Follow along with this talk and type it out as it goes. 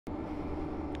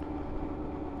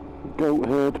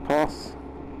Gotthard Pass.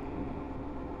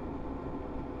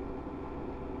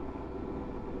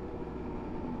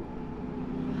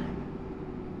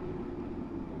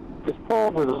 It's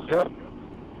Paul with us, yeah?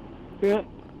 Yeah,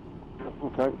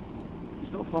 Okay.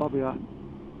 it's not far behind.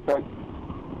 Okay.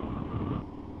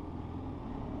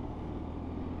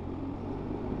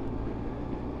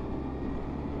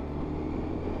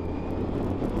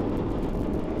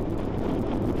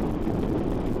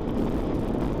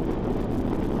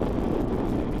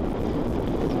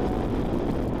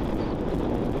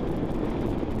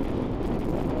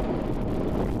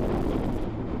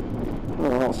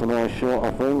 Oh, that's a nice shot,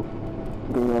 I think.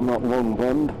 Going on that long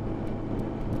bend.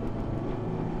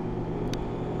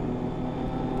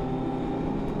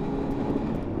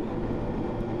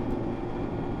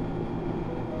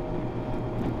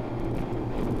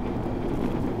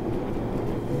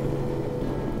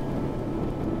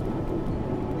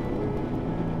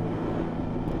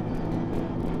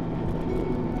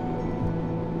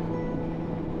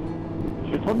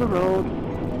 Shit on the road.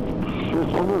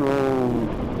 Shit on the road.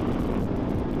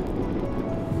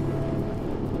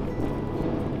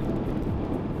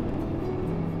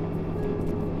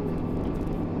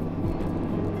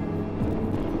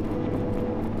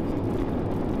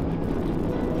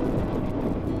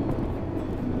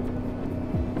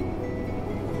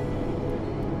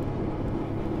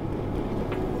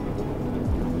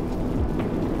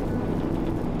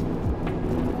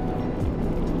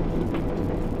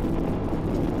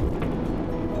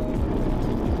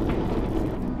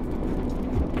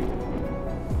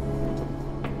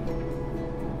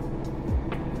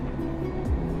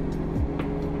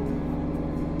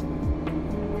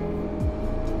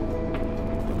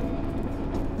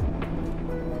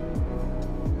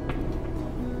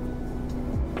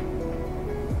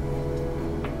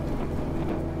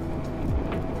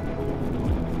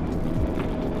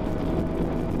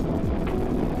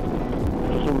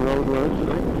 Some road works,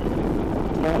 I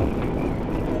think. Yeah.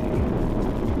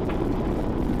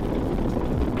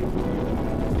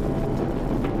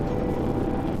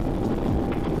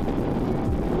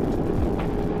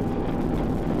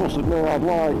 Must admit, I'd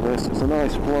like this. It's a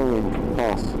nice flowing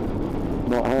pass.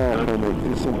 Not hard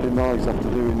finish. It's something nice after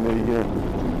doing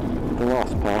the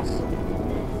last pass.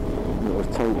 It was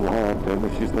total hard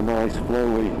finish. It's the nice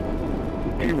flowy.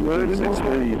 New word, isn't it?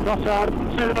 Speed. That's hard.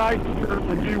 Say right.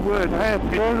 A new word.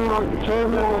 Turn right.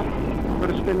 Turn right. Got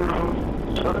to spin around.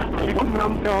 You come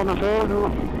round the corner. Turn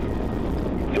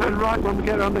right. Turn right when we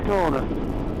get around the corner.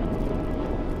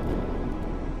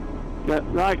 Yeah,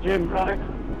 right, Jim. Right.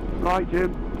 Right,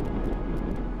 Jim.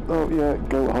 Oh yeah,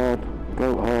 go hard.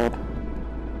 Go hard.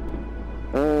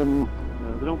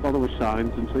 They don't bother with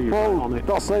signs until you're Well, on it.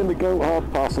 that's saying the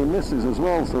Gotthard Pass and this is as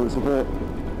well, so it's a bit...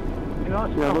 Yeah,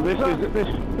 but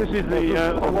this is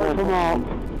the away from Arm.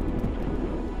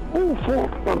 Oh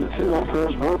fuck! Well, it's in that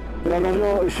first one. Yeah,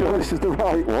 I'm sure this is the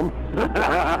right one. A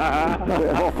bit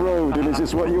of off-roading, is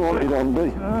this what you wanted,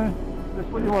 Andy? That's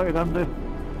what you wanted, Andy.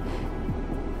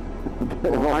 A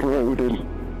bit of off-roading.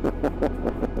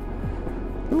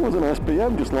 There was an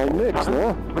SPM just like Nick's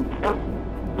there.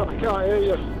 I can't hear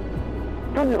you.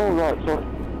 Can you? All right, sorry.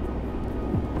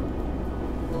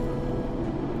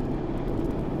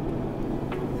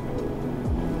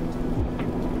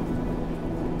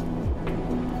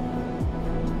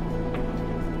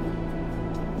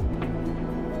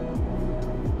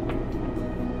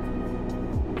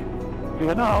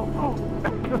 You know.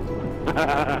 I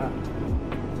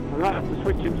might have to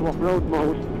switch into off-road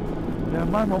mode. Yeah,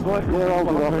 mine won't go. Yeah, I'll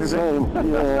do that the same.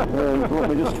 Yeah, let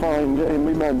me just find it in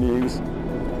my menus.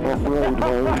 Off-road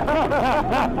mode.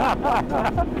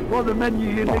 What, the menu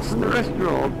you nicked from the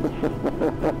restaurant?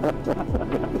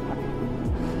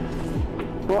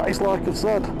 But it's like I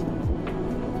said,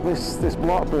 this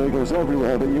Blackbird goes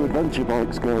everywhere that you adventure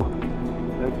bikes go.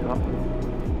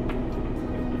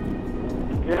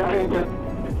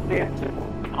 Yeah, it's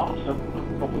awesome.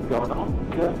 What was going on?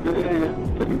 Yeah, good idea.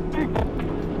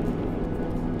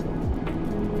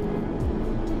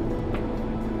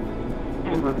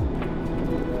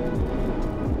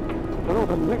 I don't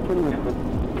have Nick from me.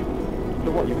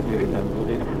 So what you were doing then,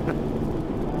 buddy?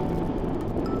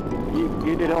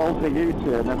 you did all the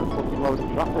U-turn and a fucking load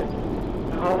of traffic.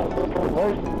 Oh,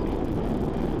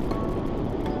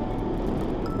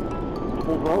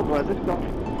 full road where this got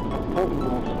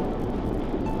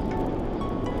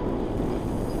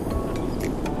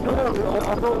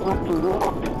I don't want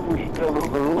to push down the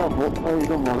road, but hey,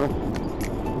 don't matter.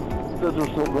 There's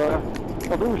just up there.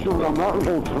 I think we should run that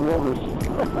road, to be honest.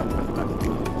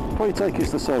 Probably take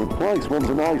us the same place. One's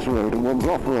a nice road and one's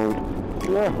off-road.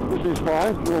 Yeah, this is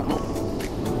fine.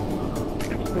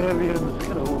 Bavarians,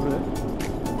 get over it.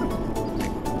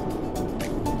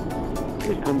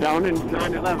 He's come down in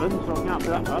 911, so I can't be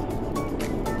that bad.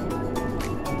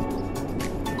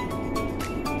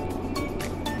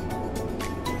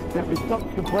 Can't be stopped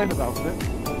to complain about it.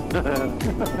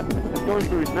 Going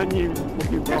through his menu,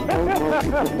 looking for a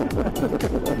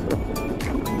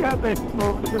Can't be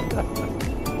smoked.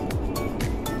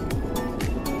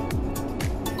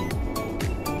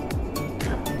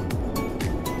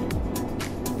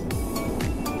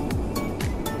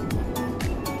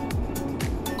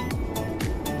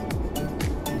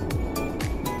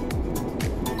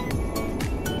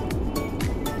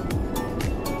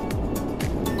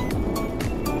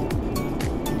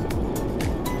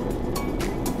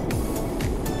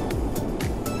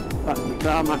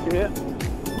 Tarmac here.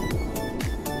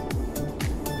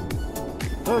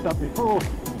 Heard that before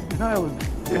in Ireland.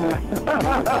 Yeah.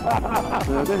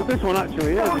 This one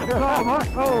actually is.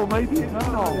 Oh, maybe.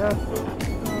 No, yeah.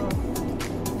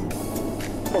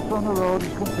 What's on the road,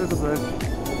 just come through the bridge.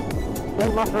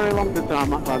 Won't last very long, the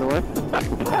tarmac, by the way.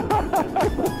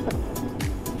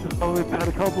 Just only a pair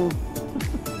of cobbles.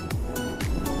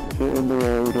 Sit in the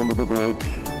road under the bridge.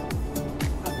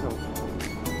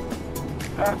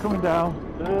 Coming down.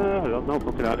 No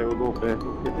fucking idea, we'll go up there.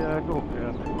 Yeah, go up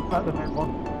here. That's the main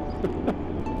one.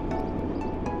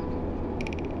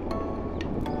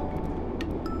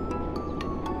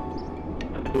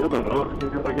 The other road, if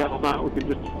you're going to get on that, we can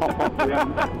just pop off the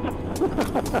end.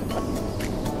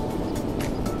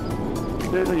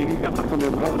 There, you can get back on the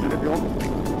other road if you want.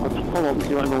 I'll just pull up and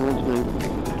see what everyone wants to do.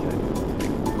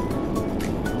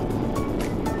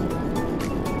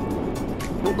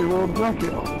 Put my warm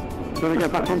jacket on. Going to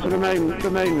get back onto the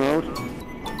main road.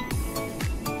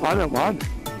 I don't mind.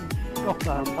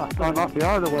 I'm happy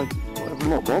either way. I'm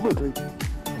not bothered.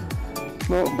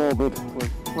 Not bothered.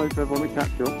 Wait for everyone to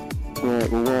catch up. Right,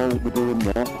 well, while we're doing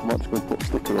that, I'm actually going to put a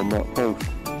sticker on that post.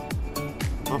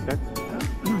 Okay.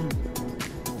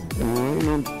 Right,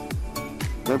 on.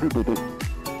 Everybody.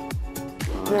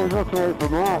 Well, you have to wait for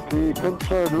Mark. He couldn't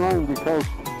turn around because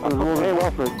there's no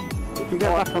traffic. You can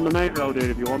get back on the main road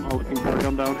here if you want, or we can carry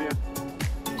on down here.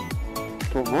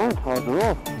 Don't mind, I don't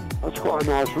know. That's quite a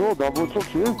nice road, that, but it's up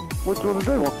to you. What do you want to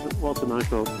do? What's a nice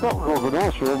road? That was a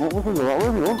nice road, but we can go that way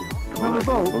if you want. Come on the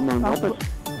boat.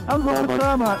 How's the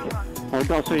tarmac?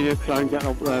 I'll see you try and get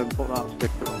up there and put that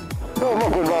sticker on. Don't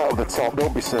look right at the top,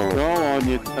 don't be silly. Go on,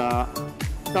 you start.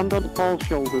 Stand on Paul's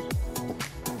shoulders.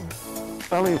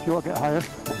 Belly if you want to get higher.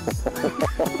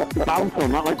 Bounce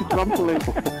on that like a trampoline.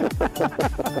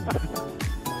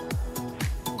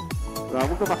 Right,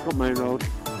 we'll go back up main road.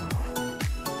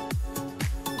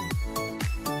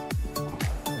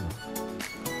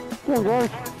 Come on, guys.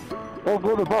 I'll go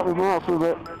to the battery mark for a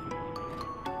bit.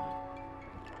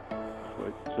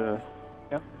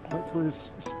 Yep, which was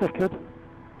stickered.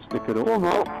 Stick it up. Come on,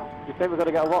 now. You think we're going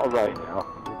to get a lot of rain now?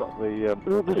 We've got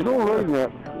the... There's no rain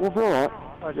yet. We'll be alright.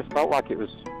 I just felt like it was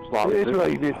slightly... It is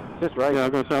raining. It's raining. Yeah,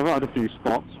 I'm going to say I've had a few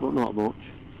spots, but not much.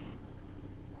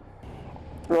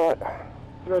 Right.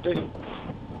 Ready?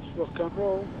 Rock and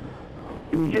roll.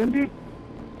 Indy?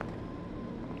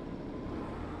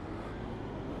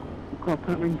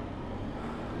 Coming.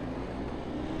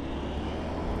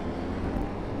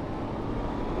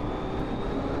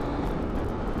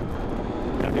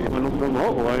 I think it went up the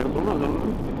motorway or something, I don't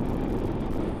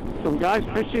know. Some guys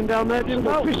fishing down there, didn't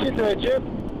they? Fishing there, Jim.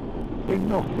 Big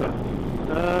nutter.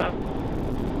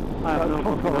 I don't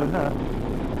know. Following that.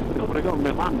 Nobody got on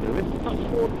their land, do we?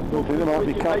 Don't think they might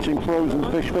be catching frozen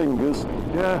fish fingers.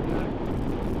 Yeah.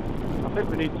 I think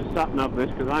we need to sat nav this,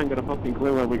 because I ain't got a fucking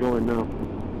clue where we're going now.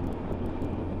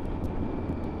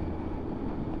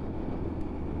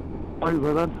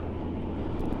 Over then.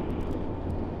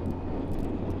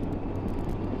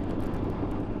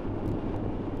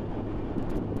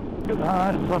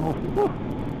 Nice tunnel.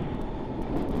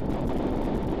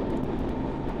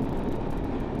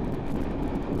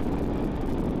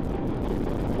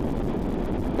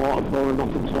 Water flowing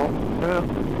off the top. Yeah.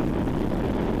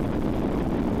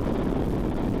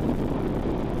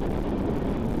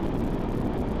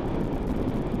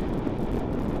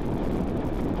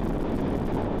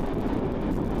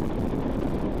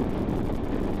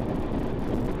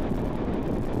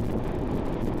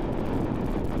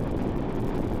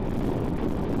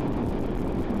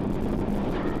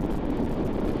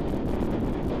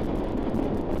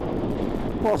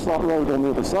 What's that road on the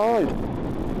other side?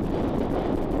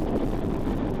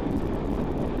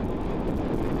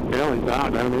 Yeah, it's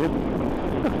dark down here.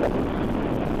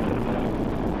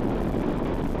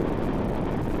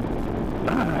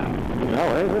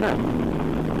 Yeah, isn't it?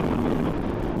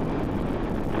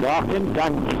 Dark and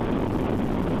dank.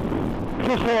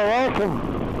 Just how I like 'em.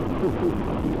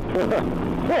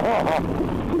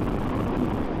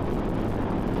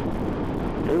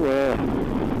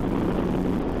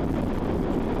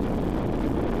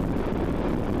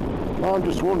 I'm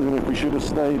just wondering if we should have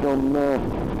stayed on the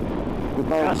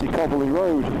bouncy cobbly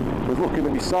road. I was looking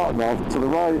at my sat nav to the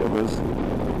right of us.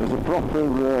 There's a proper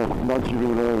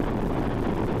Nodgery road.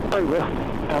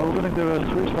 Oh, we're going to do a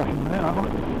switch back in a minute, aren't we?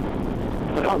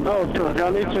 I don't know, George. I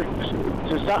need to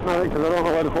sat nav it because I don't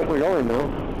know where the fuck we're going now.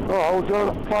 Oh, I'll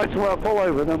go fly to our pull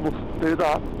over and then we'll do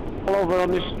that. Pull over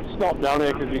on this stop down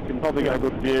here because you can probably get a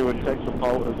good view and take some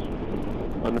photos.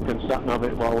 And we can sat nav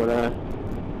it while we're there.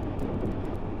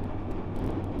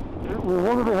 We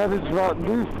want to be headed to that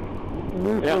new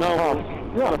Yeah, no, pass.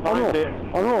 Yeah,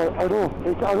 I know. I don't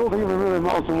think it really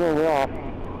matters where we are.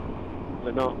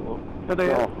 They're not. Are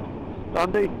they?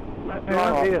 Andy?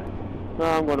 Right here. No,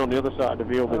 I'm going on the other side of the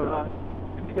view. Right.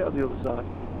 Can you get on the other side?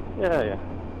 Yeah.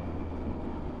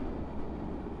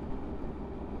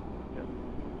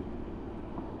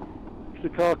 Is the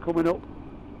car coming up?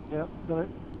 Yeah, got it.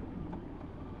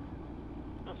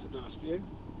 That's a nice view.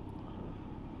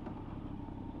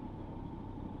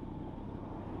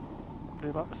 Do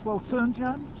about the slow turn,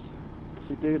 James. What's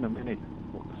he doing a minute?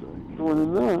 Going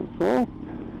in there, so.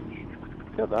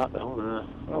 Get that down there.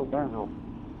 Oh, wow.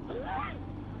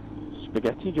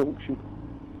 Spaghetti Junction.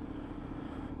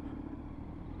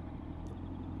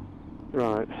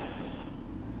 Right.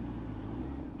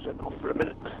 Sit off for a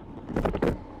minute.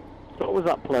 What was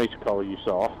that place called you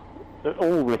saw?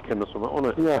 Ulriken or something,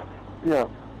 wasn't it? Yeah.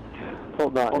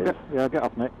 Put that in. Yeah, I'll get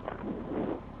off next.